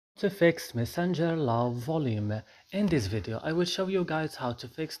To fix Messenger low volume. In this video I will show you guys how to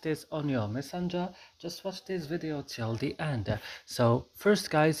fix this on your Messenger. Just watch this video till the end. So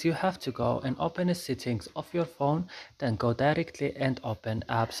first guys, you have to go and open the settings of your phone, then go directly and open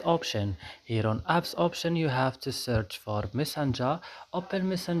apps option. Here on apps option you have to search for Messenger. Open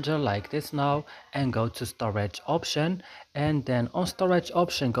Messenger like this now and go to storage option, and then on storage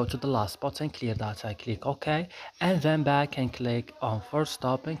option go to the last button, clear data, click OK, and then back and click on force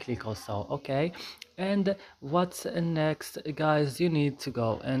stop and click also OK. And what's next guys, you need to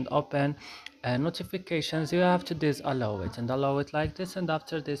go and open notifications. You have to disallow it and allow it like this, and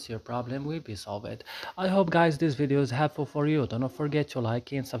after this your problem will be solved. I hope guys this video is helpful for you. Don't forget to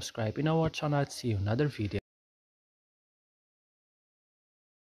like and subscribe in our channel. See you in another video.